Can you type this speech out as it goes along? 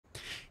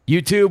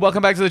YouTube,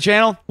 welcome back to the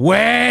channel.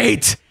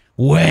 Wait.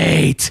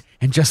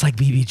 And just like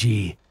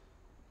BBG.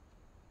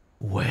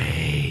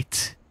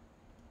 Wait.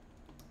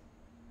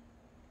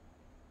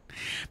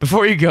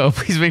 Before you go,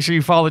 please make sure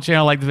you follow the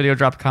channel, like the video,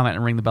 drop a comment,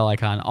 and ring the bell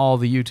icon. All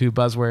the YouTube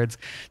buzzwords.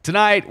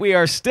 Tonight, we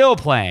are still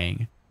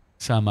playing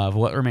some of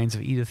What Remains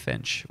of Edith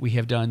Finch. We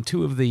have done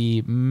 2 of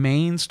the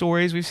main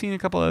stories. We've seen a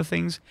couple other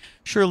things.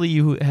 Surely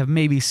you have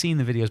maybe seen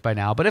the videos by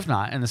now, but if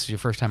not, and this is your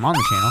first time on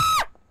the channel,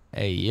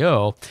 hey,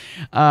 yo.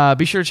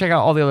 Be sure to check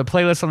out all the other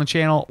playlists on the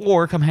channel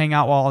or come hang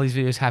out while all these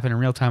videos happen in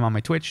real time on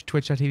my Twitch,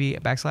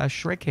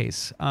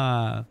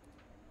 twitch.tv/Shrekcase.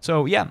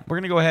 So, yeah, we're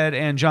going to go ahead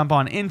and jump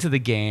on into the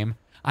game.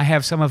 I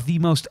have some of the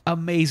most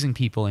amazing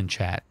people in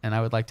chat, and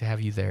I would like to have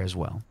you there as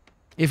well.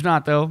 If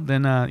not, though,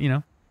 then, you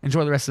know,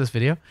 enjoy the rest of this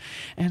video,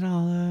 and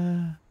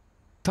I'll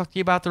talk to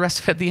you about the rest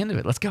of it at the end of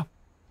it. Let's go.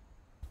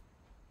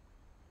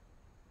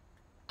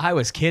 I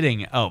was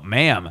kidding. Oh,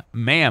 ma'am,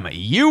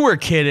 you were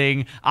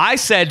kidding. I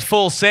said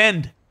full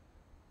send.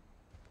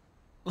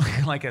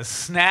 Like a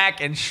snack,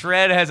 and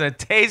Shred has a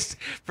taste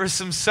for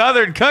some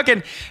Southern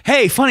cooking.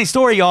 Hey, funny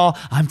story, y'all.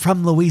 I'm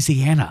from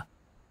Louisiana.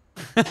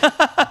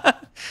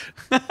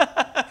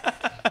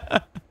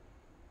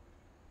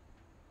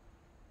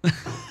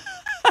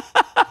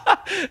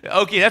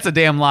 Okay, that's a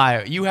damn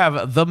lie. You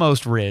have the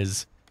most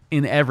Riz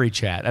in every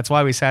chat. That's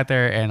why we sat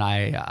there and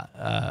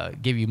I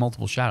gave you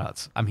multiple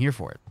shout-outs. I'm here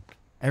for it.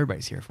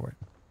 Everybody's here for it.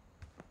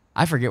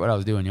 I forget what I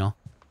was doing, y'all.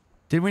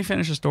 Did we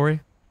finish a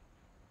story?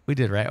 We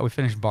did, right? Oh, we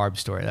finished Barb's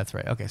story. That's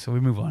right. Okay, so we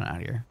move on out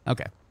of here.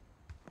 Okay.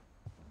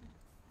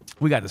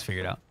 We got this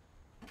figured out.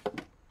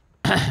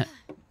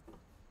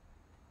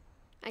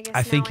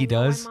 I think he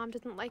does.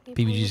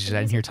 BBG's just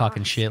in here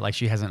talking shit like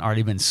she hasn't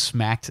already been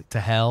smacked to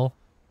hell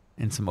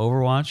in some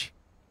Overwatch.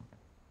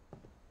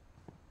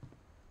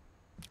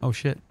 Oh,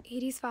 shit.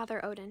 Edie's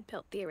father, Odin,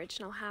 built the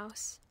original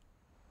house.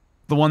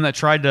 The one that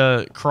tried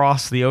to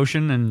cross the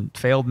ocean and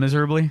failed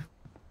miserably?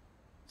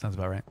 Sounds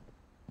about right.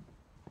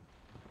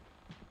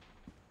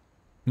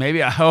 Maybe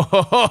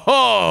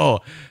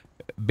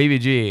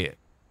BBG,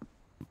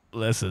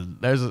 listen,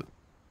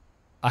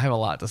 I have a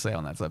lot to say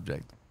on that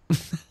subject.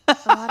 A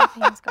lot of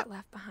things got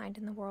left behind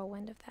in the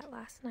whirlwind of that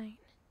last night.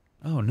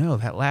 Oh no,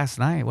 that last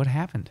night, what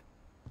happened?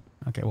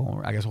 Okay,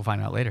 well, I guess we'll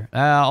find out later.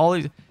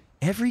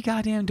 Every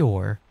goddamn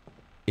door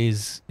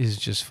is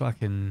just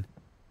fucking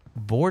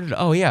boarded.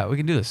 Oh yeah, we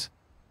can do this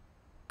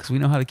because we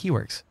know how the key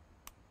works.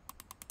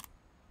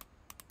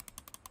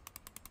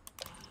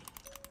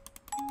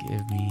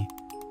 Give me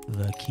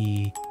the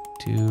key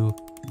to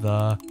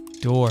the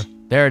door.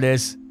 There it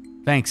is.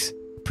 Thanks.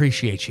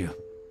 Appreciate you.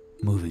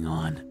 Moving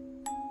on.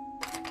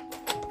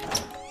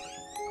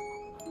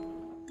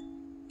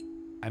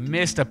 I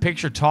missed a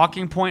picture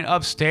talking point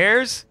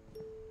upstairs?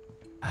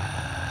 All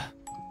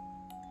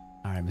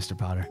right, Mr.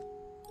 Potter.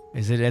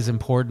 Is it as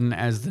important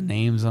as the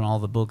names on all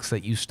the books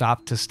that you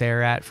stopped to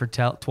stare at for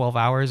 12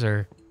 hours,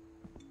 or?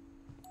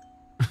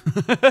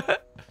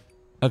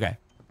 Okay.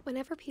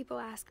 Whenever people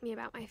ask me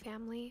about my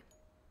family,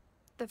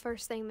 the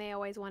first thing they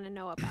always want to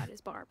know about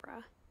is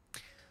Barbara.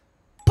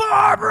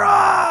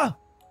 Barbara!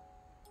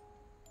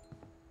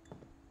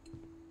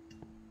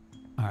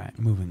 All right,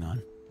 moving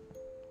on.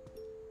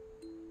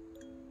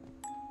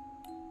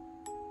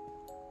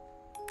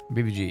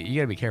 BBG, you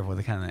gotta be careful with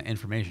the kind of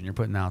information you're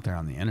putting out there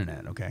on the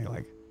internet, okay?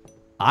 Like,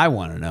 I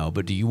want to know,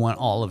 but do you want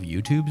all of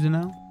YouTube to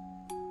know?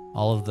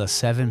 All of the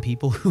 7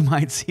 people who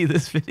might see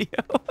this video?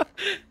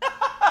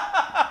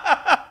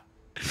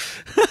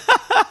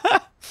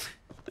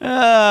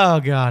 Oh,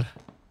 God.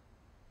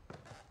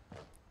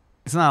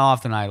 It's not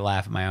often I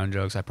laugh at my own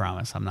jokes, I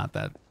promise. I'm not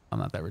that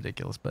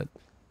ridiculous, but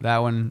that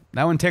one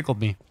tickled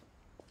me.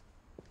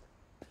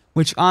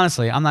 Which,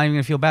 honestly, I'm not even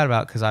going to feel bad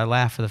about because I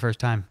laughed for the first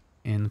time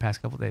in the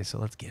past couple of days, so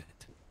let's get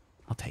it.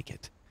 I'll take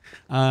it.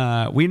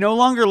 We no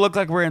longer look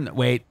like we're in the...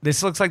 Wait,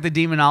 this looks like the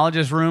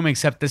demonologist room,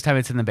 except this time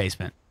it's in the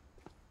basement.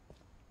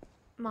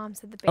 Mom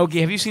said the basement. Okay,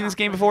 have you seen this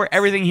game before?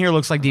 Everything here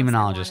looks like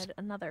demonologist.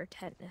 Another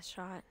tetanus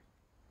shot.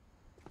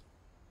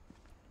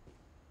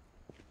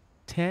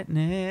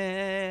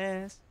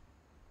 Tetanus.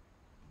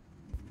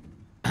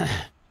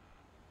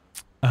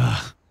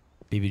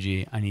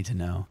 BBG, I need to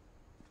know.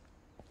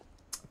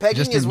 Pegging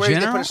Just is in where you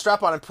general? put a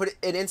strap on and put it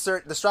and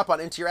insert the strap on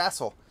into your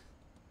asshole.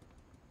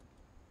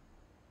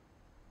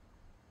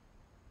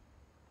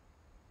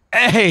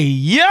 Hey,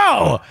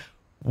 yo!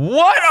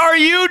 What are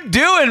you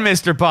doing,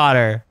 Mr.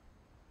 Potter?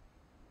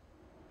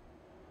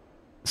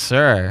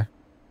 Sir.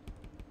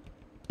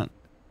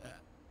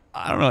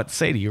 I don't know what to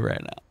say to you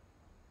right now.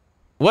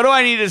 What do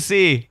I need to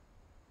see?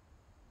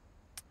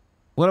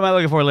 What am I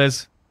looking for,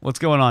 Liz? What's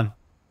going on?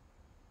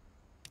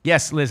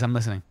 Yes, Liz, I'm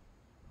listening.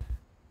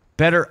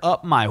 Better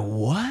up my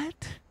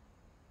what?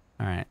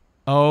 All right.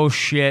 Oh,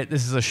 shit.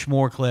 This is a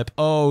schmore clip.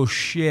 Oh,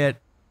 shit.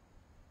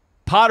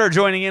 Potter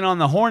joining in on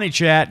the horny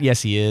chat.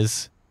 Yes, he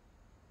is.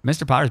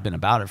 Mr. Potter's been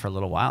about it for a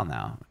little while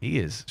now. He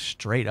is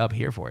straight up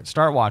here for it.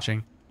 Start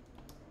watching.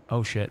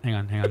 Oh, shit. Hang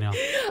on, y'all.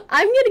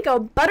 I'm going to go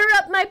butter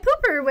up my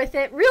pooper with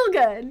it real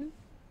good.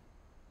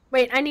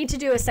 Wait, I need to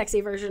do a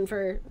sexy version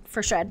for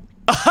Shred.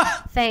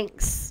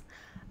 Thanks.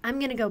 I'm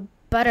gonna go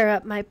butter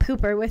up my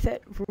pooper with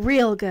it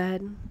real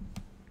good.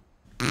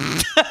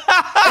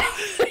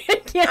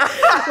 I can't.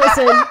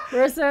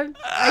 Listen,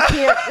 I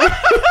can't.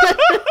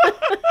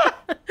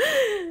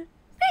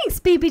 Thanks,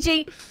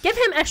 BBG. Give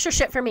him extra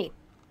shit for me.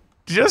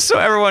 Just so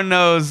everyone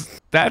knows,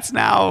 that's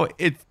now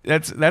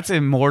that's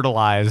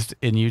immortalized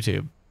in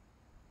YouTube.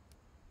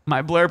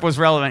 My blurb was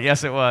relevant.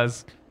 Yes, it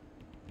was.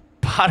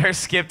 Potter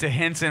skipped to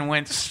hints and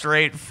went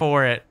straight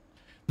for it.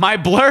 My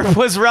blurb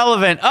was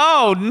relevant.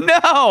 Oh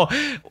no!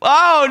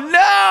 Oh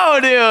no,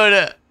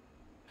 dude!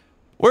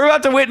 We're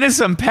about to witness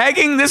some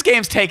pegging. This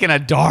game's taking a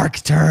dark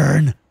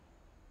turn.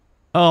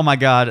 Oh my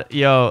god.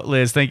 Yo,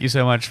 Liz, thank you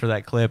so much for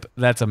that clip.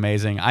 That's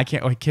amazing.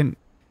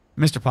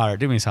 Mr. Potter,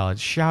 do me a solid.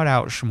 Shout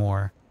out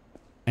Schmore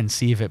and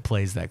see if it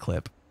plays that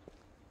clip.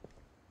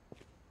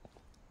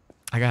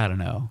 I gotta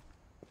know.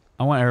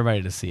 I want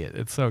everybody to see it.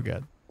 It's so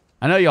good.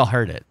 I know y'all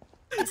heard it.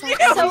 You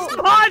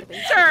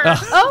monster!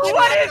 Oh,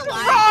 What is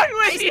wrong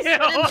with you?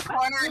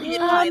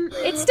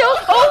 it's still.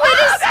 Oh,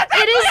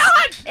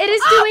 it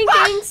is doing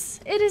things.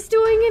 It is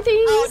doing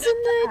things,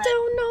 and I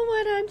don't know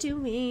what I'm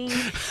doing.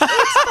 It's fine.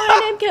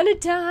 I'm gonna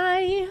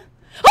die.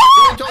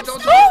 Oh! Don't.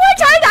 Oh,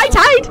 I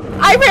died!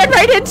 I ran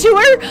right into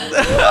her.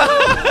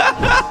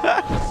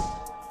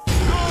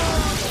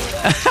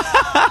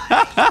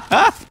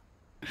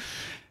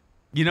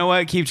 You know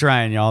what? Keep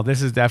trying, y'all.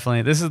 This is the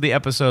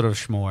episode of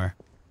Schmore.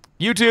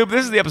 YouTube,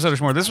 this is the episode of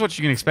Schmore. This is what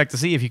you can expect to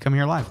see if you come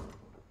here live.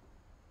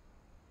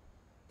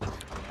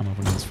 I'm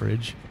opening this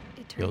fridge.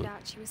 It turned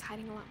out she was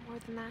hiding a lot more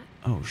than that.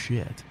 Oh,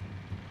 shit.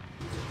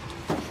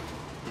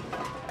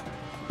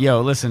 Yo,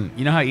 listen,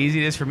 you know how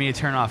easy it is for me to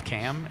turn off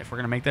cam if we're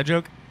going to make that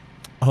joke?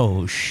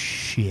 Oh,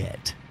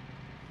 shit.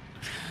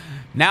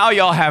 Now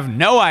y'all have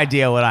no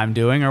idea what I'm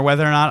doing or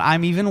whether or not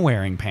I'm even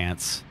wearing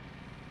pants.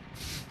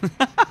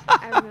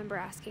 I remember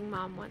asking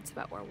Mom once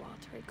about where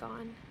Walter had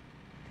gone.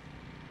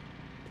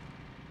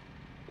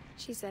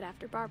 She said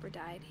after Barbara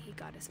died, he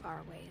got as far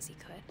away as he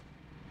could.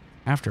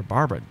 After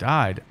Barbara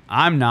died?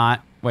 I'm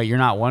not. Wait, you're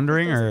not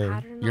wondering, There's a or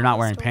pattern in you're all not the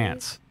wearing stories.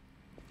 pants?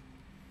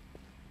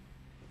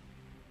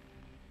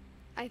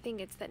 I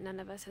think it's that none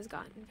of us has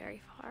gotten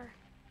very far.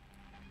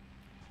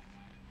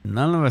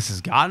 None of us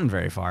has gotten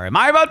very far. Am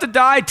I about to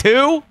die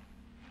too?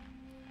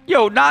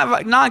 Yo,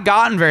 not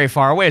gotten very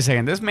far. Wait a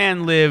second. This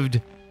man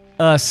lived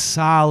a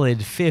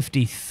solid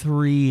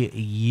 53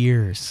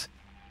 years.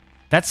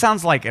 That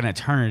sounds like an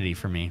eternity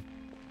for me.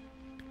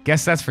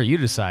 Guess that's for you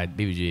to decide,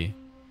 BBG.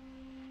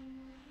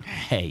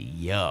 Hey,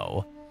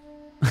 yo.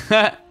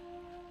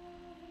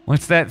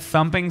 What's that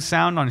thumping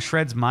sound on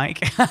Shred's mic?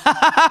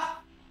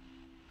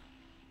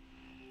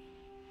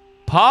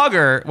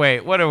 Pogger.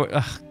 Wait, what are we...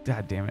 Ugh,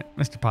 God damn it.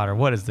 Mr. Potter,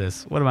 what is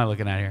this? What am I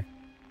looking at here?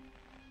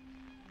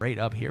 Right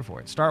up here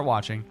for it. Start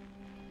watching.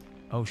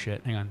 Oh,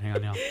 shit. Hang on,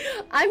 y'all.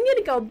 I'm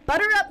gonna go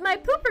butter up my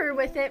pooper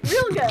with it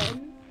real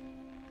good.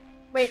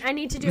 Wait, I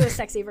need to do a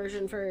sexy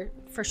version for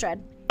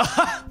Shred.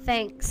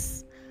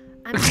 Thanks.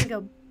 I'm gonna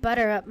go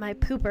butter up my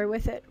pooper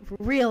with it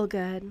real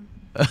good.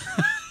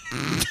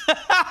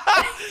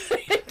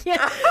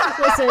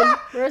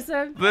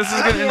 Listen. This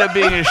is going to end up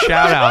being a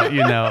shout out,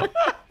 you know.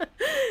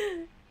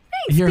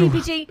 Thanks,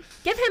 BBG.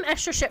 Give him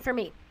extra shit for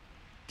me.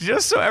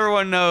 Just so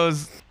everyone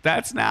knows,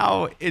 that's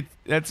now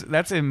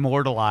that's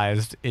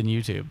immortalized in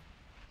YouTube.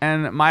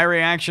 And my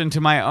reaction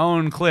to my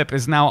own clip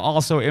is now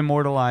also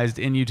immortalized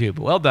in YouTube.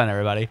 Well done,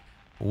 everybody.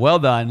 Well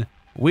done.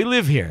 We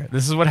live here.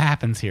 This is what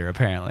happens here,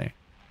 apparently.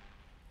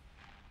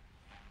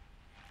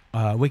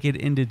 Wicked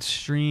ended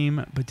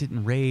stream, but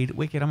didn't raid.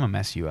 Wicked, I'm gonna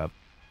mess you up.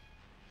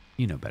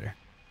 You know better.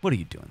 What are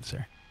you doing,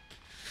 sir?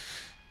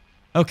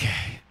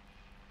 Okay.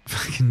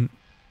 Fucking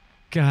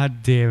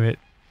God damn it.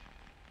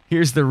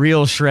 Here's the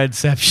real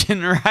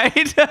Shredception,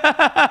 right?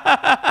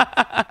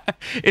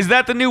 Is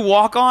that the new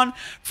walk-on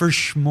for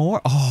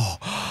Schmore?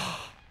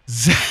 Oh,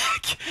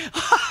 Zach.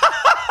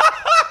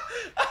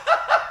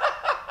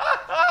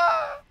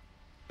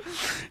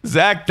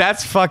 Zach,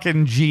 that's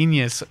fucking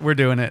genius. We're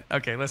doing it.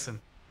 Okay,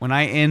 listen. When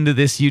I end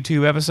this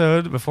YouTube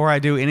episode, before I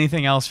do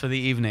anything else for the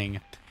evening,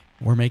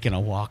 we're making a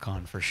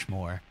walk-on for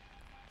Schmore.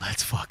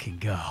 Let's fucking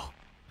go.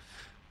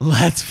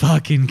 Let's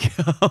fucking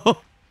go.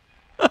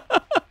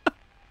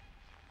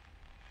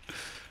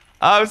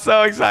 I'm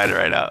so excited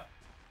right now.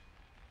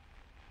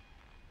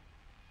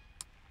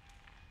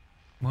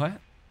 What?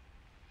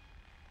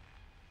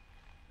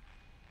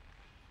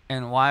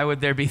 And why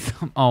would there be...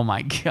 Oh,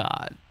 my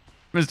God.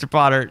 Mr.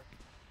 Potter,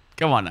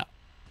 come on now.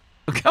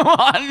 Come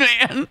on,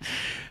 man.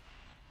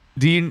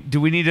 Do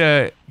we need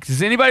to...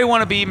 Does anybody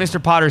want to be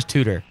Mr. Potter's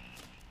tutor?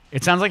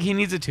 It sounds like he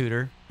needs a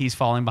tutor. He's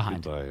falling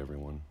behind. Goodbye,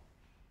 everyone.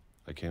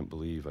 I can't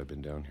believe I've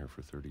been down here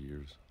for 30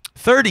 years.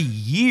 30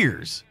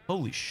 years?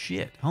 Holy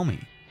shit,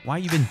 homie. Why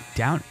you been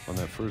down? On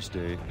that first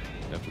day,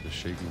 after the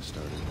shaking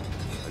started,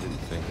 I didn't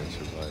think I'd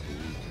survive a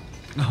week.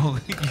 Oh,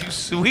 you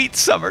sweet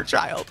summer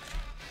child.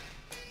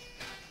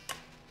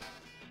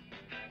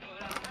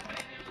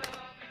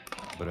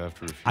 But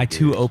after a few I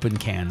too days, open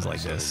cans I like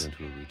settled this.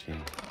 into a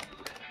routine.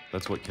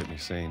 That's what kept me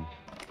sane.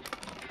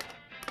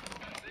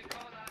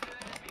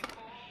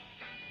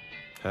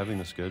 Having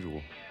a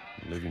schedule,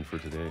 living for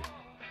today.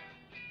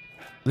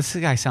 This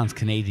guy sounds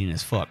Canadian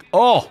as fuck.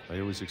 Oh! I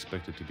always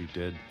expected to be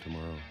dead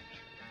tomorrow.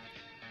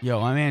 Yo,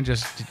 my man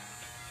just...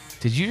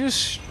 Did you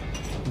just...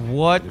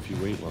 What If you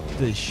wait long,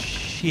 the you're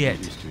shit?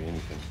 used to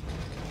anything.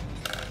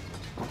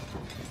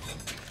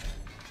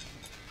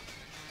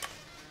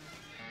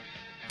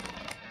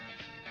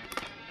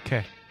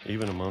 Okay.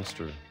 Even a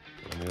monster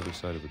on the other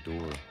side of the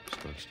door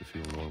starts to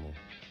feel normal.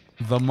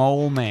 The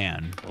Mole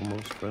Man.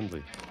 Almost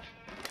friendly.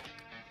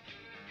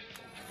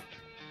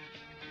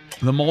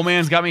 The Mole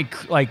Man's got me,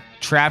 like,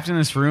 trapped in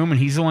this room, and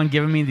he's the one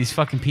giving me these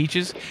fucking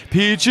peaches.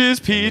 Peaches,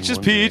 peaches,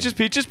 one day, peaches,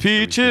 peaches, everything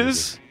peaches.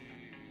 just-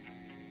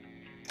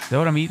 Is that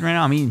what I'm eating right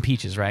now? I'm eating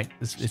peaches, right?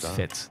 It Stop.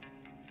 fits.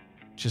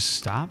 Just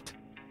stopped?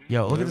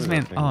 Yo, look at this Whatever man.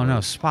 that thing Oh, no,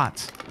 was.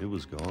 spots. It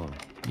was gone.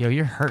 Yo,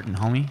 you're hurting,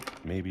 homie.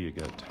 Maybe it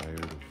got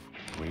tired of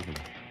waiting.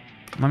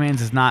 My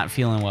man's is not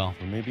feeling well.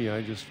 Or maybe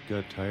I just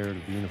got tired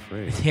of being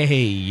afraid.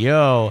 Hey,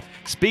 yo.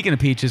 Speaking of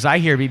peaches, I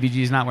hear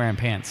BBG's not wearing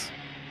pants.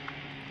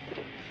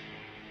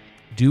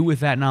 Do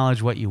with that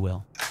knowledge what you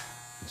will.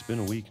 It's been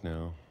a week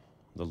now.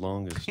 The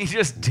longest. He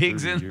just in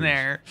digs 30 in years.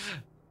 there.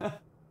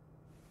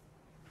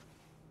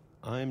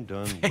 I'm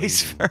done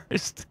Face waiting.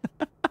 first.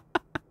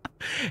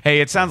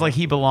 Hey, it sounds like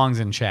he belongs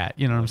in chat.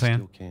 You know what I'm saying?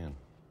 Still can.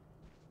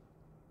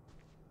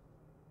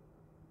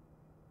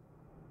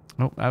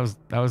 Oh,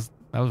 that was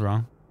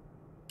wrong.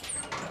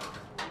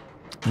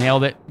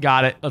 Nailed it.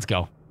 Got it. Let's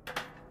go.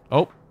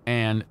 Oh,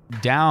 and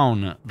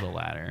down the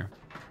ladder.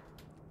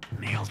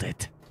 Nailed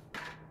it.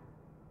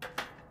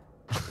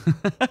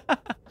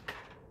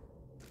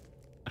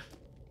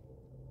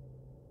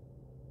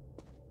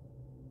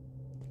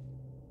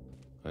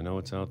 I know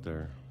it's out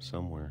there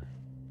somewhere.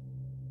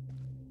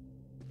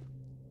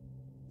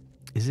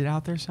 Is it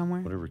out there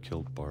somewhere? Whatever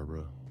killed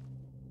Barbara.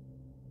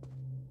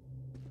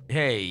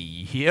 Hey,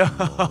 yo.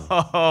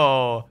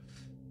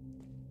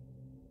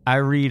 I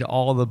read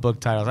all the book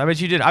titles. I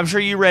bet you did. I'm sure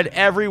you read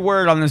every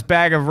word on this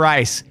bag of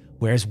rice.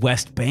 Where's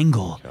West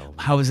Bengal?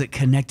 How is it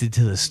connected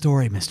to the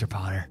story, Mr.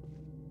 Potter?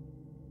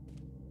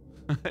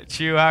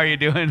 Chew, how are you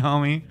doing,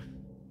 homie?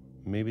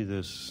 Maybe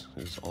this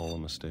is all a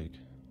mistake.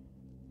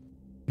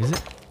 Is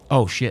it?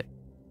 Oh, shit.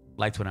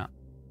 Lights went out.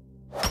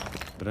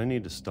 But I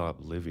need to stop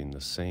living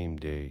the same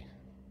day.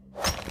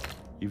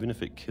 Even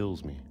if it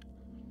kills me.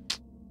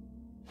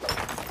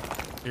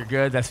 You're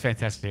good? That's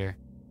fantastic to hear.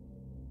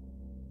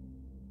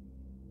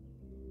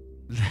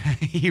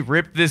 He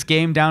ripped this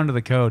game down to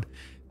the code.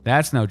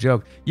 That's no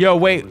joke. Yo,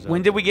 wait.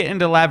 When did we get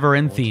into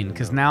Labyrinthine?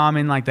 Because now I'm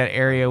in like that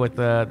area with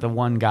the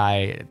one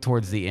guy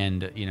towards the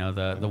end. You know,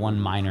 the one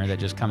miner that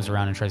just comes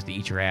around and tries to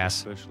eat your ass.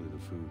 Especially the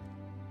food.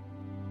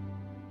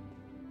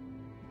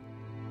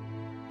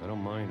 I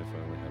don't mind if I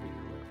only have a year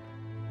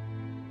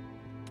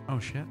left. Oh,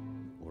 shit.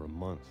 Or a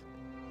month.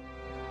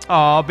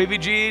 Oh,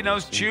 BBG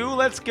knows Chew.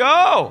 Let's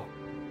go.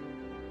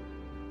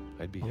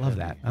 I'd be I love happy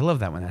that. I love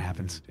that when that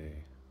happens. every day.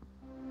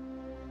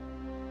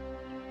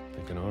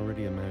 I can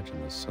already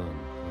imagine the sun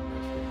on my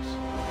face.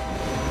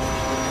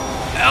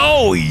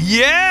 Oh,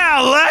 yeah.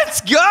 Let's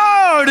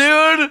go,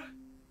 dude.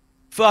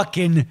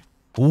 Fucking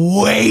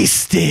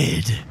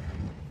wasted.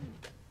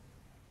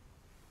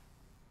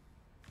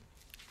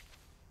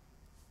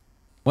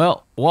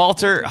 Well,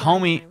 Walter, Walter died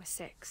homie. when I was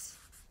 6.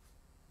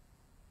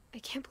 I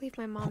can't believe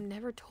my mom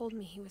never told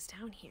me he was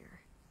down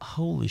here.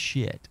 Holy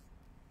shit.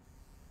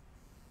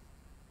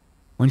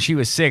 When she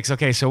was 6.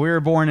 Okay, so we were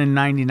born in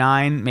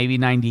 99, maybe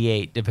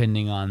 98,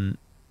 depending on,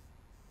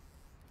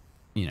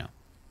 you know,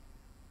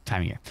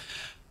 time of year.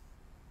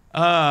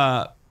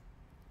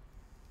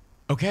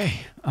 Okay.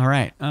 All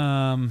right.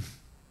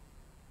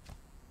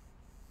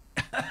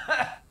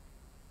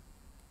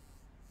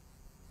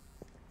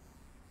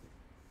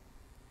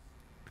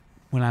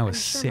 When I was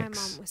I'm sure my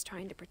 6. mom was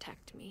trying to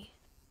protect me.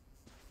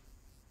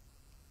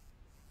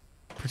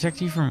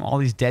 Protect you from all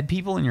these dead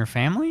people in your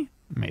family?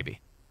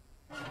 Maybe.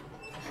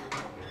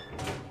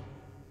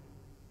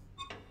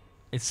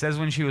 It says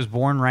when she was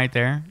born right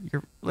there.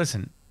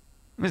 Listen,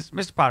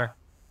 Mr. Potter,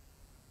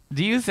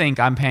 do you think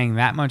I'm paying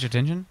that much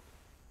attention?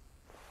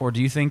 Or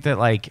do you think that,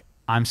 like,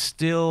 I'm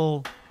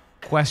still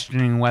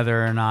questioning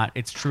whether or not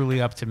it's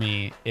truly up to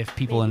me if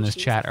people Maybe in this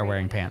she's chat are afraid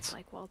wearing I'd pants? look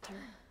like Walter.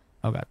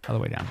 Oh, God. Other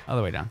way down.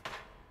 Other way down.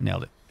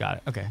 Nailed it. Got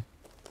it. Okay.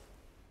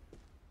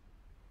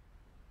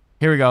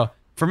 Here we go.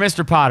 For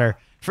Mr. Potter.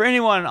 For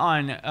anyone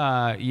on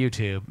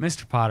YouTube,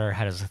 Mr. Potter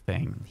has a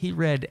thing. He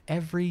read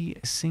every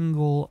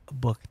single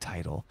book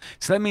title.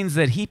 So that means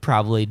that he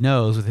probably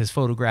knows with his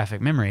photographic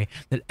memory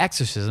that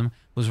exorcism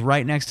was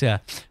right next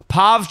to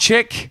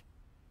Pavchik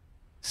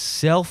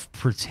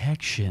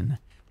self-protection.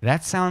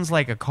 That sounds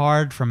like a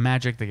card from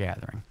Magic the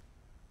Gathering.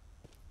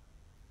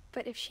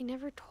 But if she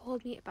never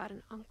told me about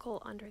an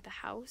uncle under the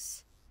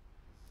house,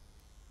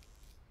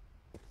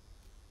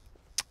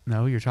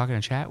 No, you're talking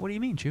in chat? What do you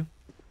mean, Chew?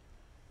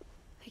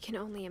 I can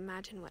only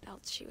imagine what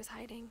else she was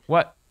hiding.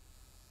 What?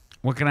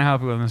 What can I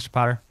help you with, Mr.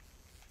 Potter?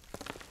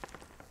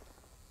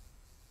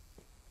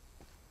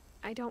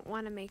 I don't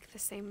want to make the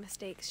same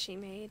mistakes she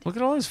made. Look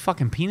at all this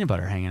fucking peanut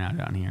butter hanging out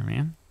down here,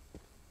 man.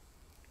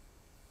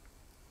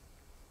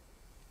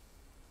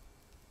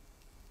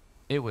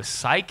 It was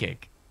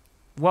psychic.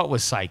 What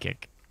was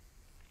psychic?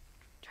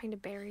 Trying to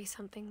bury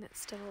something that's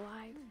still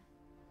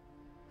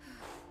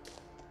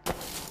alive.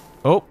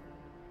 Oh.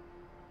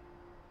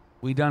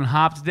 We done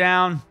hopped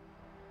down.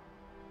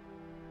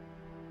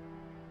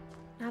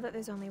 Now that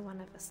there's only one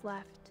of us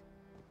left,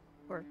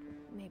 or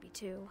maybe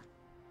two.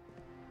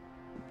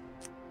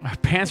 Are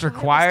pants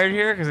required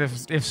here?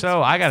 Because if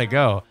so, I gotta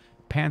go.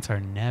 Pants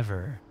are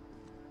never.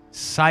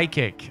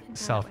 Psychic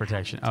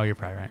self-protection. Oh, you're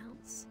probably right.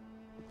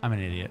 I'm an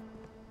idiot.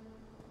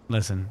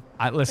 Listen,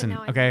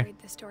 okay?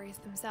 The stories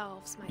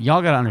themselves.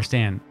 Y'all gotta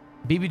understand.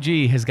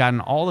 BBG has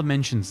gotten all the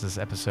mentions this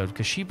episode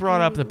because she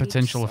brought up the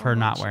potential of her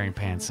not wearing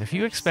pants. If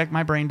you expect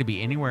my brain to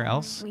be anywhere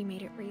else, we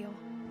made it real.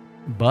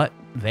 But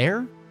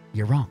there,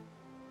 you're wrong.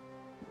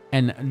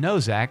 And no,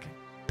 Zach,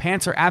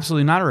 pants are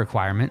absolutely not a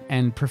requirement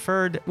and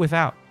preferred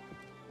without.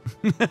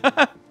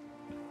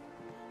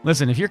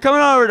 Listen, if you're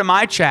coming over to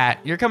my chat,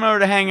 you're coming over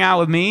to hang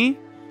out with me.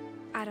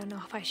 I don't know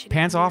if I should.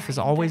 Pants off is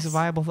always a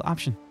viable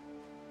option.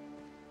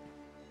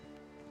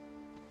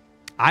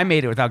 I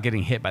made it without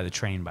getting hit by the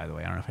train, by the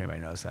way. I don't know if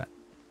anybody knows that.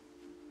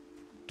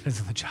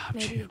 Depends on the job,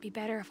 Maybe too. it'd be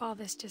better if all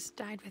this just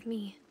died with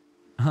me.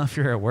 If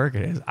you're at work,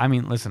 it is. I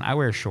mean, listen, I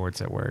wear shorts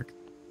at work.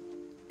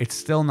 It's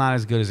still not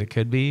as good as it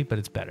could be, but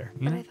it's better.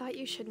 You But know? I thought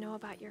you should know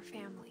about your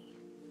family.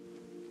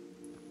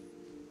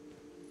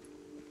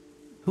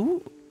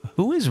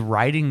 Who is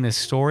writing this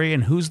story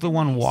and who's the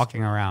one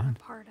walking around?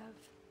 Part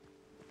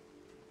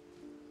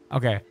of.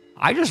 Okay,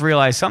 I just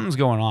realized something's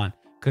going on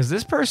because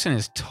this person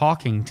is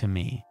talking to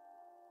me.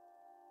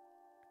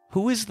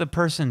 Who is the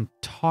person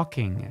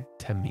talking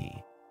to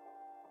me?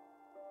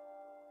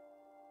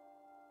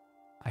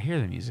 I hear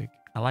the music.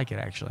 I like it,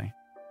 actually.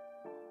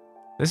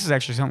 This is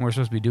actually something we're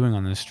supposed to be doing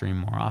on this stream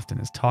more often,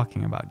 is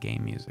talking about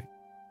game music.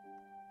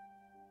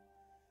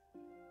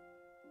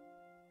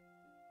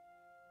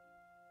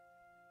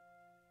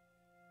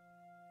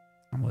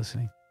 I'm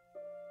listening.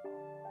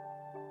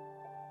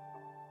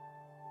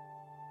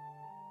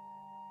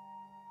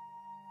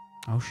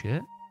 Oh,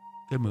 shit.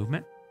 Good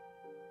movement.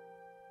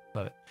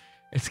 Love it.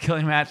 It's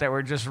killing Matt that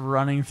we're just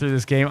running through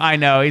this game. I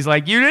know. He's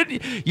like, you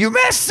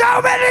missed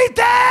so many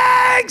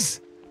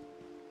things!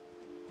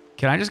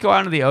 Can I just go out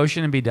into the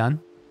ocean and be done?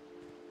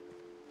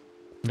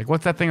 Like,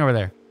 what's that thing over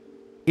there?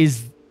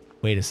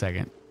 Wait a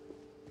second.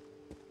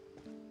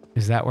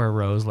 Is that where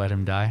Rose let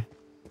him die?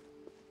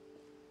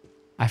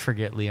 I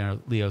forget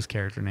Leo's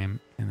character name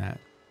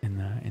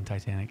in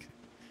Titanic.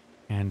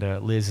 And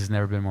Liz has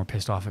never been more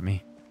pissed off at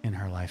me in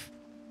her life.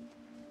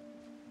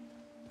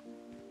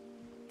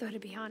 Though to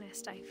be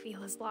honest, I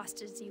feel as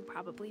lost as you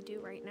probably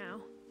do right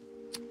now.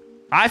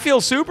 I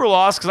feel super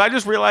lost because I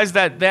just realized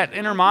that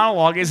inner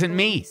monologue isn't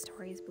me.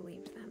 Stories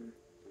believed them,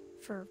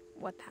 for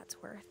what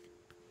that's worth.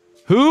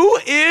 Who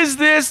is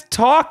this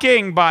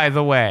talking, by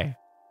the way?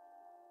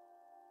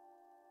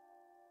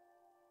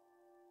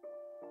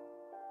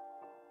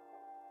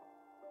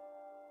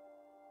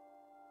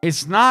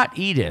 It's not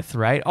Edith,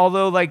 right?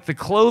 Although, like, the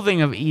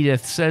clothing of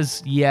Edith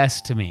says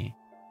yes to me.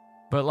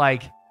 But,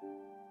 like,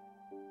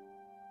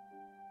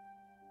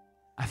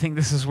 I think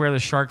this is where the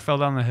shark fell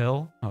down the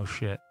hill. Oh,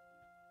 shit.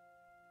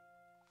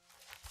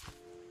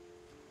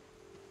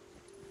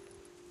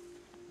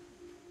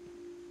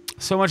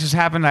 So much has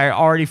happened, I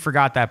already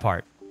forgot that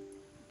part.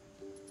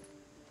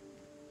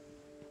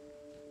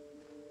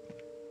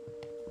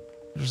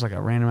 There's like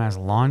a random-ass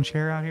lawn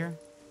chair out here.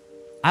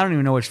 I don't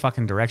even know which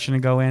fucking direction to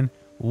go in.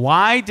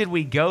 Why did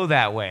we go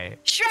that way?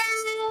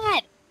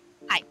 Shred!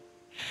 Hi.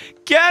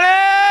 Kenny!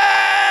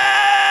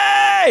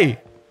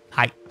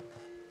 Hi.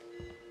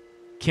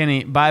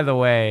 Kenny, by the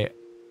way,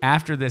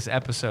 after this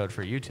episode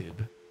for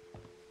YouTube,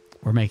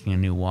 we're making a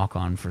new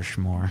walk-on for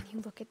Schmore.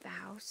 You look at the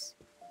house.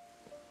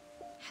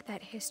 Had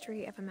that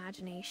history of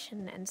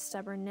imagination and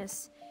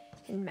stubbornness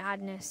and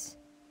madness.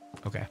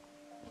 Okay.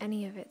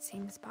 Any of it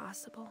seems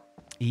possible.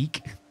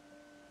 Eek.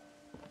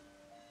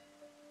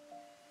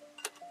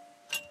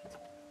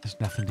 There's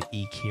nothing to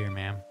eek here,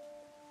 ma'am.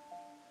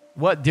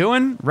 What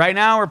doing? Right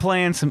now we're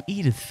playing some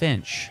Edith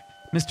Finch.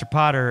 Mr.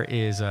 Potter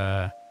is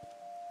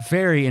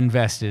very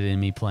invested in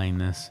me playing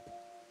this.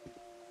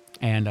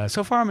 And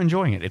so far I'm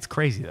enjoying it. It's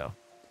crazy, though.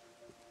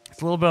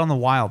 It's a little bit on the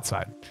wild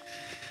side.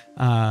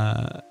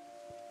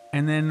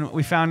 And then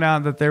we found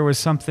out that there was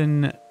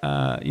something,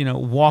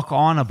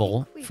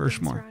 walk-onable for We've been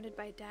Schmore. surrounded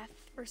by death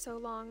for so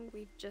long,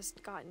 we've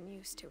just gotten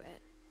used to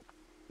it.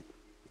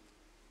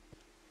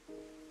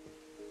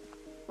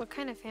 What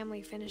kind of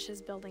family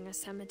finishes building a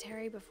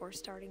cemetery before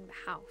starting the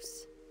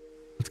house?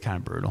 It's kind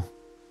of brutal.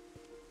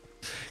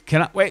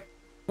 Can I... Wait.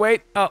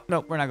 Oh,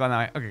 no, we're not going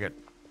that way. Okay, good.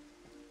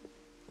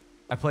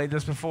 I played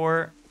this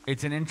before.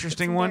 It's an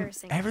interesting one.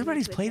 Embarrassing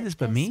Everybody's to played admit this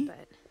but me?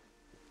 but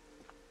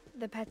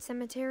the pet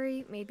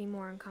cemetery may be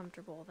more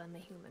uncomfortable than the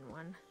human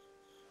one.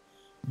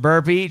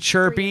 Burpy,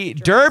 chirpy, Three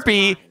of the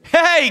derpy. drones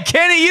Hey,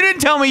 Kenny, you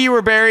didn't tell me you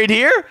were buried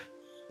here.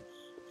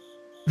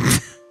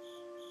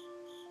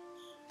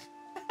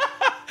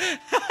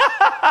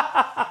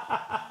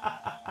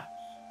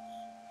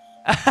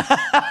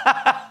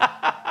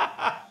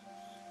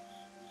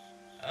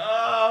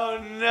 Oh,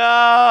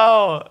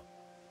 no.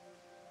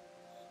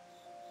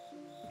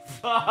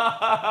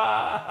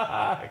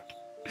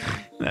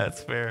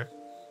 That's fair.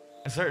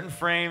 A certain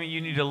frame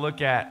you need to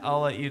look at.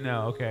 I'll let you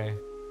know. Okay.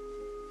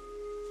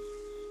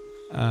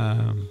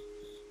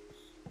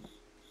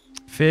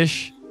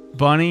 Fish,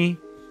 bunny,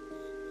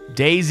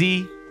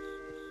 Daisy,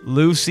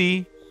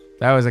 Lucy.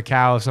 That was a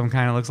cow of some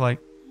kind, it looks like.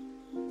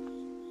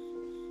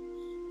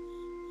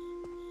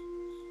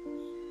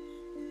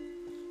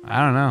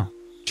 I don't know.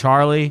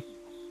 Charlie,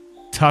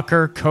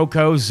 Tucker,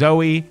 Coco,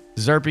 Zoe,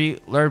 Zerpy,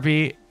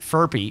 Lurpy,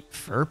 Furpy,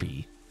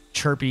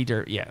 Chirpy,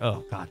 yeah,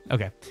 oh, God.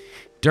 Okay.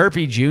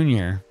 Derpy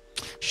Jr.,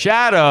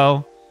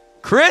 Shadow,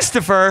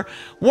 Christopher,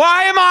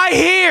 why am I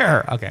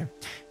here? Okay.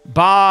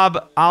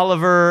 Bob,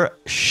 Oliver,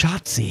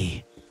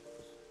 Shotzi,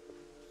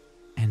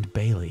 and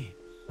Bailey.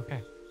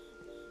 Okay.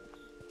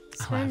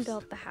 Sven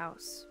built the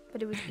house,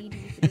 but it was Edie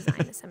who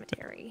designed the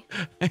cemetery.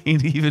 I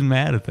ain't even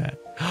mad at that.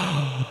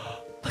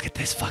 Look at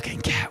this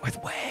fucking cat with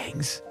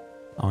wings.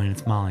 Oh, and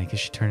it's Molly because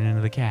she turned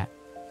into the cat.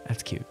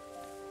 That's cute.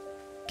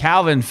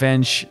 Calvin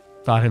Finch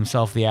thought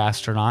himself the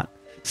astronaut.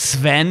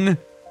 Sven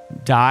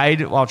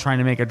died while trying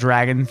to make a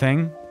dragon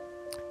thing.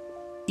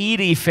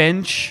 Edie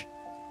Finch.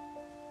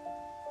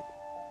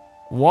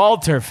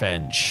 Walter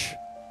Finch.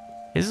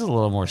 His is a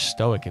little more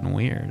stoic and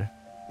weird.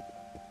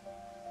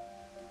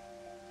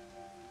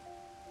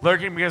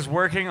 Lurking because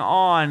working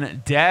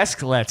on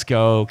desk. Let's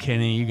go,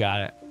 Kenny. You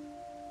got it.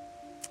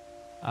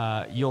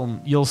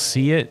 You'll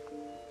see it.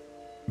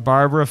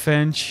 Barbara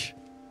Finch.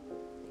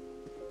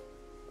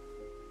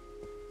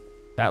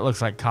 That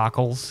looks like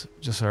cockles,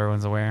 just so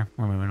everyone's aware.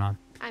 We're moving on.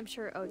 I'm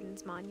sure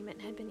Odin's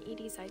monument had been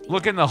Edie's idea.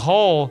 Look in the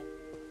hole.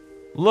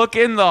 Look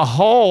in the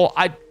hole.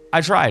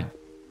 I tried.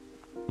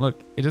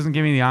 Look, it doesn't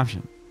give me the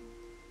option.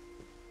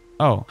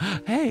 Oh,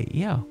 hey,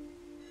 yo.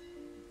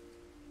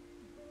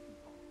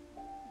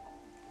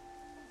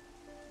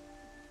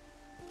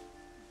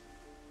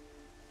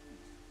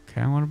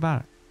 Okay, what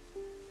about it?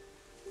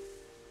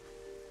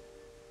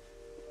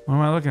 What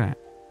am I looking at?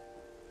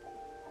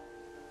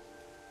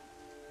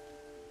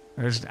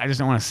 I just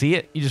don't want to see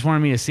it. You just wanted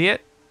me to see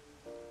it?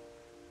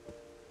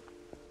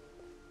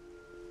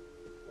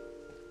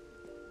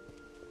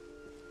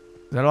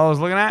 Is that all I was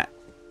looking at?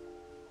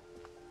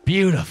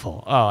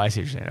 Beautiful. Oh, I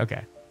see what you're saying.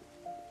 Okay.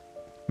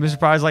 Mr.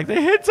 Pride's like,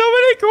 they hit so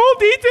many cool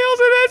details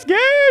in this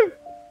game.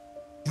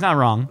 He's not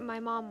wrong. My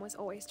mom was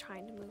always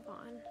trying to move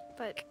on,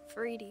 but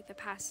for Edie, the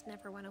past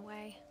never went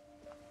away.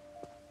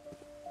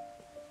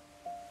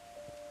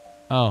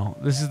 Oh,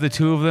 this is the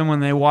two of them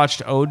when they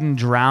watched Odin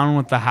drown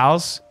with the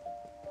house.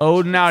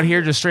 Odin out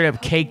here just straight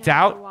up caked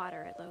out.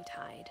 Water at low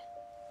tide.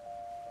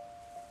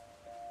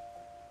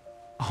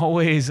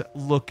 Always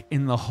look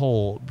in the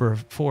hole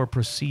before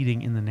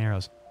proceeding in the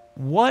narrows.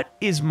 What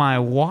is my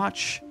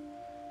watch?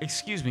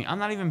 Excuse me, I'm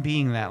not even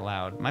being that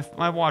loud.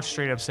 My watch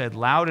straight up said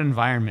loud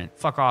environment.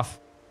 Fuck off.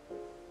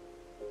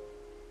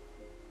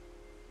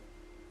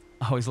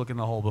 Always look in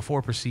the hole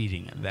before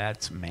proceeding.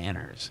 That's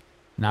manners.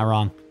 Not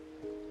wrong.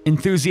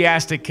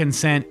 Enthusiastic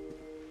consent.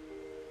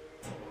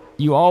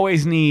 You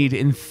always need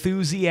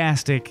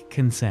enthusiastic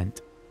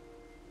consent.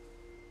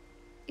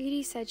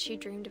 Edie said she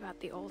dreamed about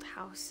the old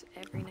house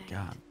every night.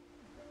 God.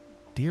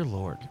 Dear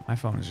Lord, my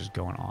phone is just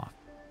going off.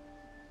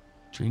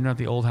 Dreamed about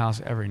the old house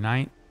every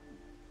night.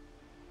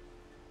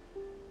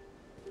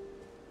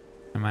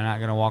 Am I not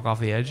going to walk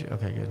off the edge?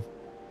 Okay,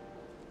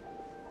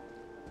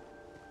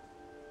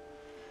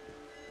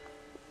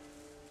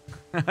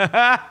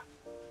 good.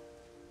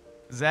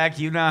 Zach,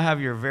 you now have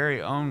your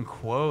very own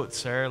quote,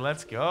 sir.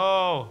 Let's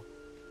go.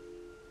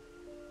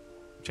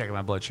 Checking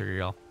my blood sugar,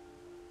 y'all.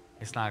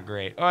 It's not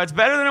great. Oh, it's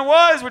better than it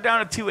was. We're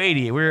down to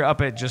 280. We were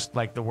up at just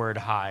like the word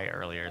high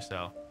earlier,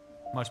 so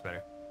much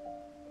better.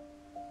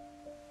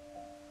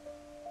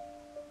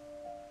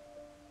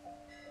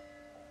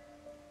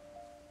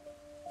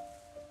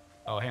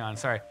 Oh, hang on.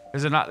 Sorry.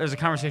 There's a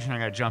conversation I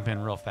got to jump in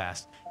real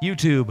fast.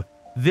 YouTube,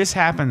 this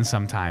happens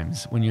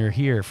sometimes when you're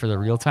here for the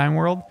real-time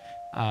world.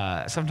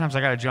 Sometimes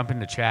I got to jump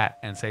into chat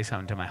and say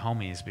something to my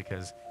homies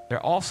because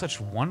they're all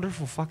such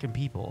wonderful fucking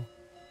people.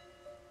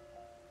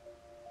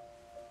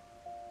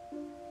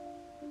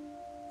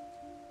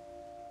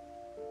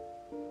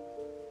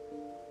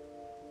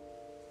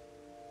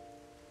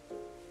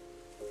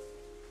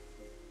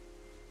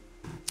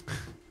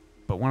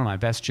 But one of my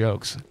best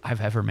jokes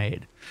I've ever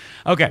made.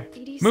 Okay,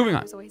 moving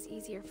on. It was always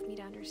easier for me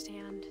to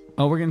understand.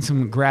 Oh, we're getting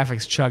some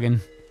graphics chugging.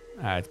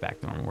 It's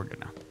back to normal. We're good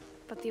now.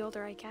 But the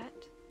older I get,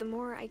 the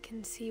more I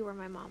can see where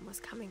my mom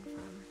was coming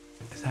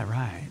from. Is that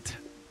right?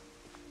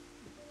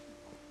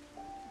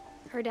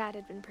 Her dad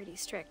had been pretty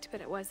strict,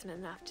 but it wasn't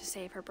enough to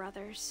save her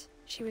brothers.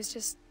 She was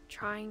just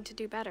trying to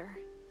do better.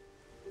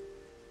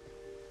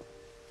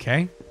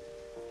 Okay.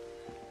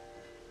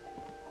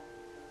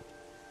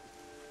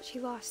 She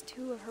lost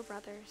 2 of her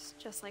brothers,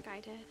 just like I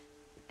did.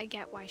 I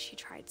get why she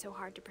tried so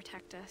hard to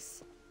protect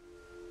us.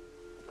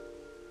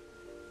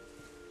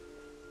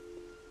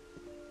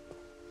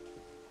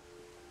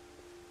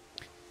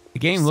 The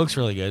game looks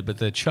really good, but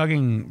the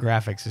chugging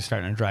graphics is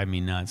starting to drive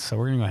me nuts. So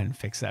we're going to go ahead and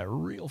fix that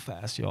real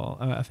fast, y'all.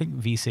 I think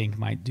VSync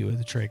might do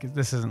the trick.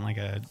 This isn't like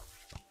a...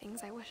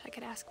 Things I wish I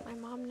could ask my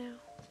mom now.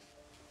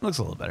 Looks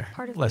a little better.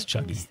 Part of Less me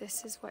chunky. thinks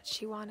this is what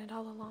she wanted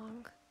all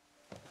along.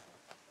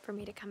 For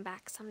me to come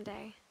back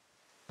someday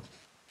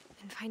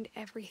and find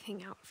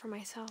everything out for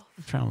myself.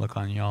 I'm trying to look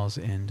on y'all's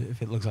end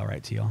if it looks all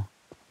right to y'all.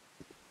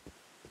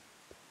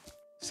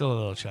 Still a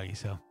little chuggy,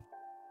 so.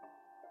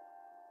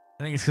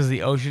 I think it's because of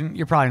the ocean.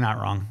 You're probably not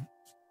wrong.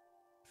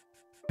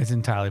 It's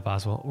entirely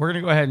possible. We're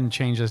going to go ahead and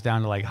change this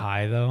down to like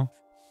high, though.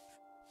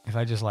 If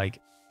I just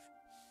like...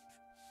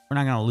 We're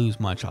not going to lose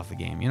much off the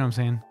game. You know what I'm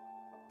saying?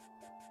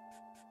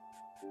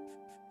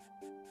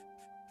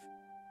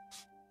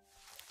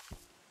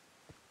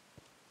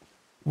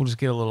 We'll just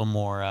get a little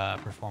more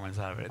performance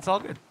out of it. It's all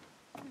good.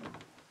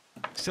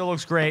 Still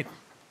looks great.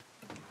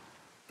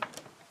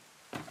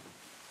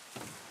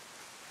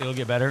 It'll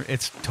get better.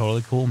 It's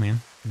totally cool,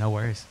 man. No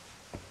worries.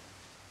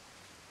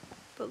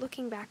 But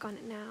looking back on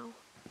it now,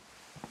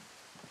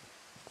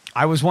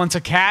 I was once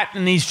a cat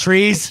in these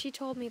trees. if she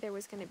told me there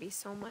was going to be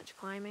so much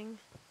climbing,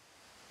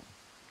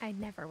 I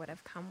never would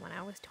have come when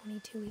I was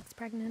 22 weeks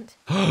pregnant.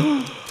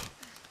 Oh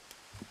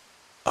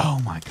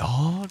my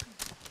God.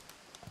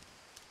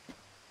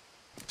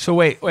 So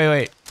wait.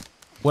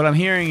 What I'm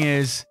hearing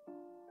is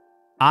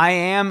I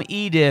am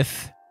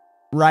Edith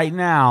right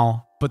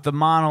now, but the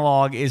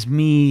monologue is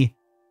me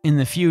in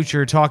the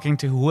future talking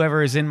to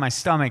whoever is in my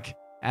stomach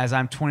as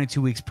I'm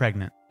 22 weeks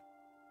pregnant.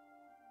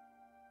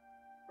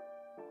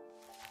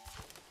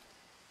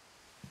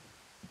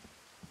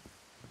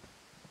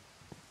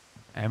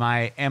 Am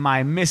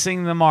I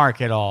missing the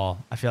mark at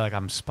all? I feel like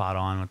I'm spot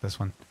on with this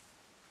one.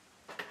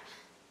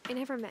 I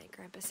never met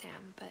Grandpa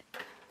Sam, but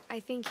I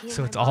think he and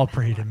So my it's mom all have a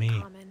pretty lot to in me.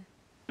 common.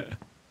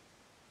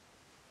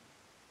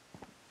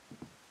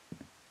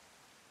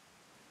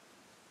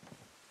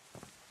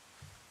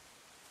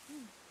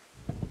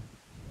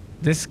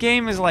 This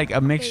game is like a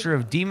mixture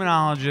of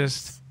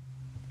Demonologist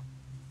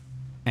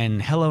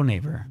and Hello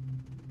Neighbor.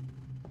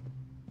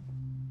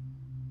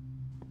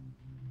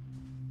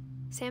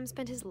 Sam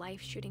spent his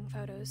life shooting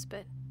photos,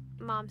 but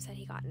Mom said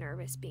he got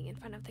nervous being in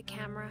front of the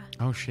camera.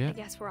 Oh I shit.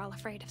 guess we're all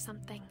afraid of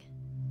something.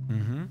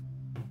 Mm-hmm.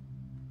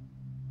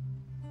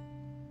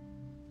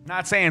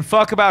 Not saying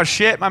fuck about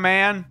shit, my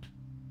man.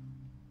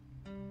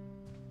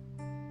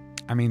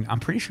 I mean, I'm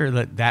pretty sure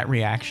that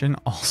reaction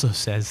also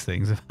says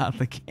things about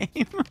the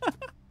game.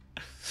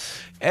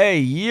 Hey,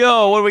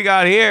 yo, what do we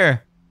got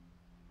here?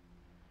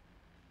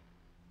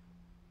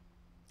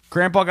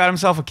 Grandpa got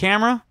himself a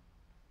camera?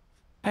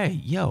 Hey,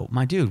 yo,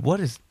 my dude, what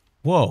is...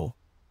 Whoa.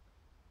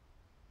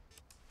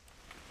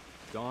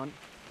 Dawn,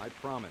 I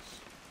promise,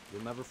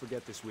 you'll never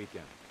forget this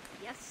weekend.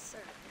 Yes, sir.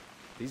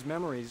 These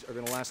memories are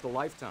gonna last a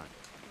lifetime.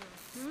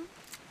 Hmm?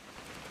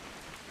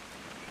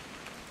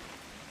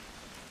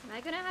 Am I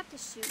gonna have to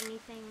shoot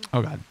anything?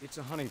 Oh, God. It's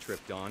a hunting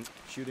trip, Dawn.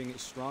 Shooting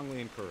is strongly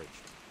encouraged.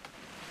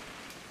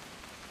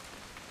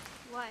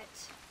 What?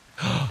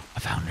 I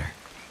found her.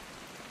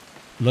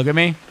 Look at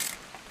me.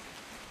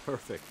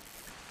 Perfect.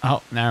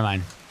 Oh, never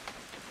mind.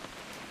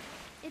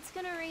 It's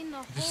gonna rain the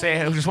whole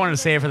I just wanted to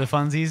say it for the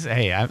funsies.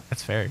 Hey,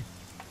 that's fair.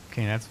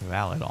 Okay, that's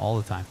valid all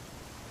the time.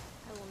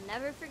 I will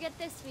never forget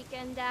this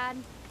weekend, Dad.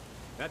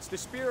 That's the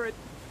spirit.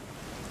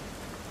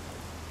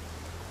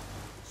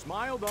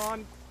 Smile,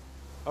 Dawn.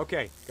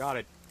 Okay, got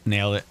it.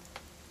 Nailed it.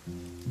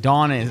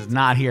 Dawn is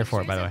not here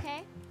for it, by the way.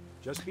 Okay?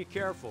 Just be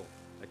careful.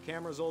 That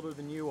camera's older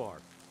than you are.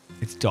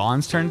 It's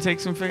Dawn's turn to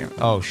take some figure.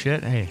 Oh,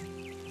 shit. Hey.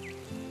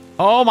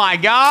 Oh, my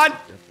God.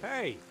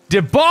 Hey!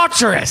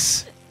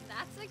 Debaucherous.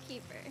 That's a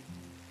keeper.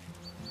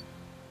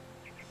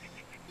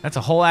 That's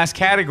a whole ass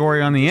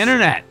category on the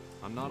internet.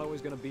 I'm not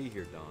always gonna be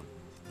here, Dawn.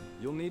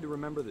 You'll need to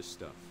remember this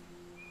stuff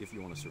if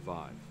you want to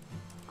survive.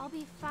 I'll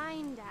be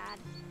fine, Dad.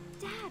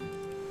 Dad!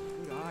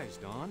 Good eyes,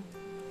 Dawn.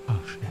 Oh,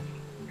 shit.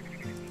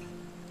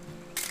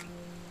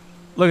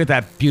 Look at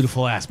that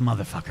beautiful ass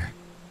motherfucker.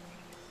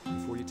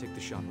 Before you take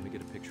the shot, let me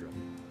get a picture of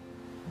you.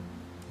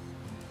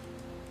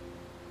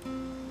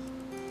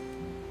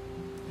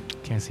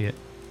 Can't see it.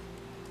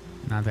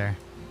 Not there.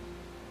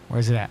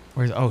 Where's it at?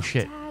 Where's... Oh,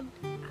 shit. Dad,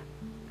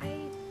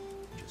 I...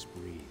 Just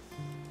breathe.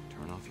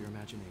 Turn off your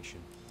imagination.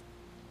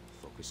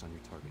 Focus on your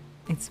target.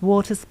 It's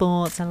water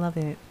sports. I love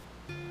it.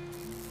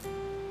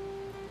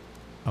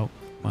 Oh,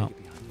 well. Get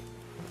behind you.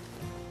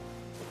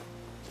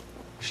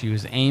 She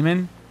was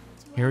aiming.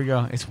 Here we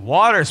go. It's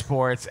water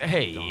sports.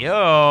 Hey,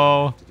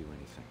 yo. To do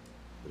anything,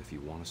 but if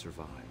you want to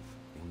survive,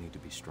 you'll need to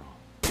be strong.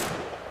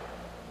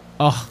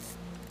 Oh.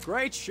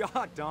 Great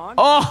shot, Dawn.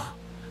 Oh.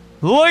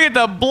 Look at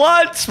the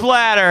blood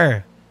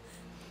splatter.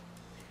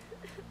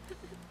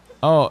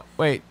 Oh,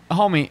 wait.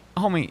 Homie,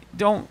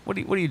 don't. What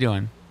are you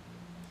doing?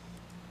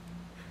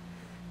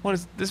 What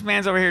is this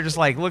man's over here just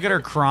like, look at her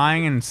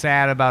crying and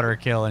sad about her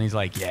kill, and he's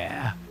like,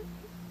 yeah.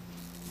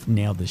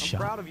 Nailed this I'm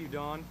shot. proud of you,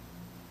 Dawn.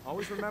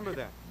 Always remember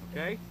that,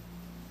 okay?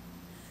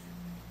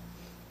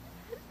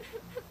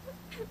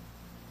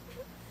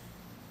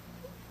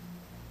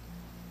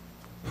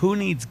 Who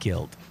needs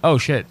guilt? Oh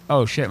shit.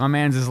 Oh shit. My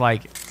man's is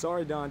like,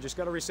 Sorry, Dawn. Just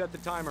gotta reset the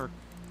timer.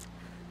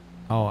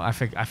 oh, I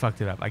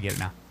fucked it up. I get it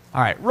now.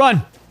 All right,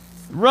 run,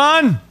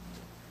 run,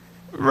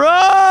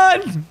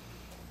 run.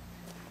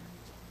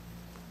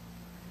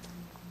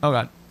 Oh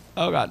god.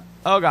 Oh god.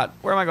 Oh god.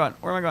 Where am I going?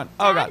 Where am I going?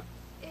 Oh god.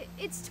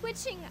 It's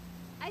twitching.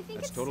 I think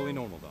That's it's totally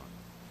still... normal, Don.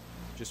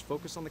 Just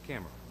focus on the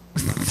camera.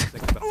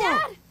 Think about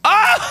Dad!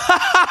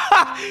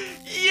 Oh!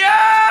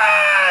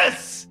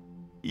 Yes!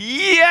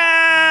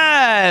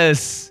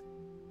 Yes!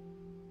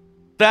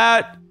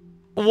 That,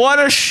 what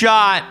a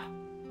shot.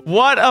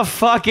 What a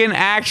fucking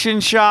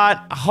action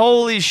shot.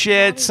 Holy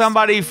shit.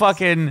 Somebody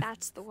fucking...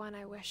 That's the one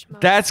I wish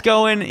most. That's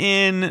going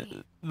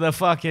in the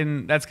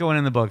fucking... That's going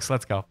in the books.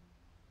 Let's go.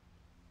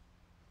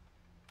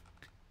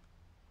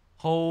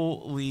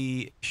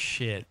 Holy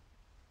shit.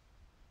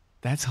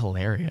 That's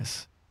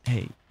hilarious.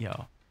 Hey,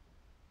 yo.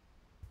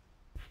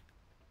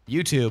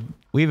 YouTube,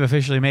 we've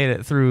officially made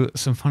it through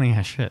some funny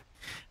ass shit.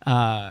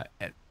 That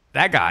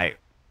guy,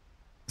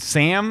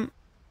 Sam,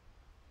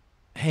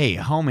 hey,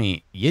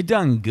 homie, you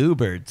done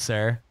goobered,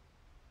 sir.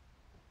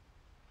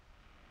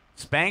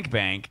 Spank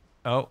Bank.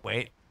 Oh,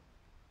 wait.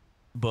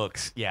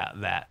 Books. Yeah,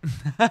 that.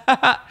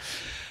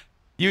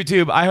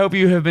 YouTube, I hope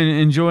you have been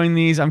enjoying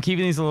these. I'm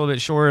keeping these a little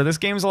bit shorter. This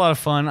game's a lot of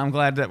fun. I'm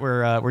glad that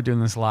we're doing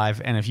this live.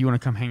 And if you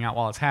want to come hang out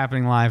while it's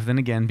happening live, then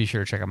again, be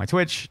sure to check out my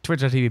Twitch,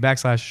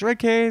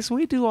 twitch.tv/Shredcase.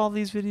 We do all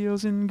these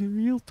videos in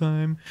real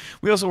time.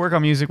 We also work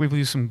on music. We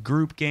do some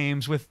group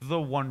games with the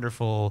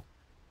wonderful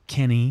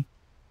Kenny,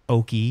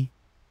 Oki,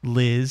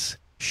 Liz,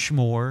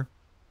 Schmore,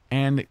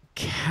 and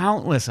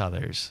countless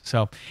others.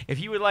 So if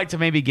you would like to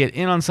maybe get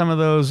in on some of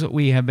those,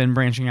 we have been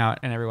branching out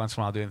and every once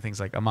in a while doing things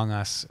like Among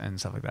Us and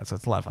stuff like that. So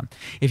it's a lot of fun.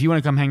 If you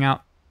want to come hang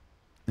out,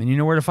 then you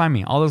know where to find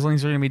me. All those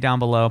links are going to be down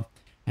below.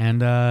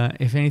 And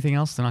if anything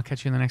else, then I'll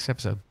catch you in the next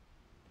episode.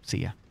 See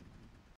ya.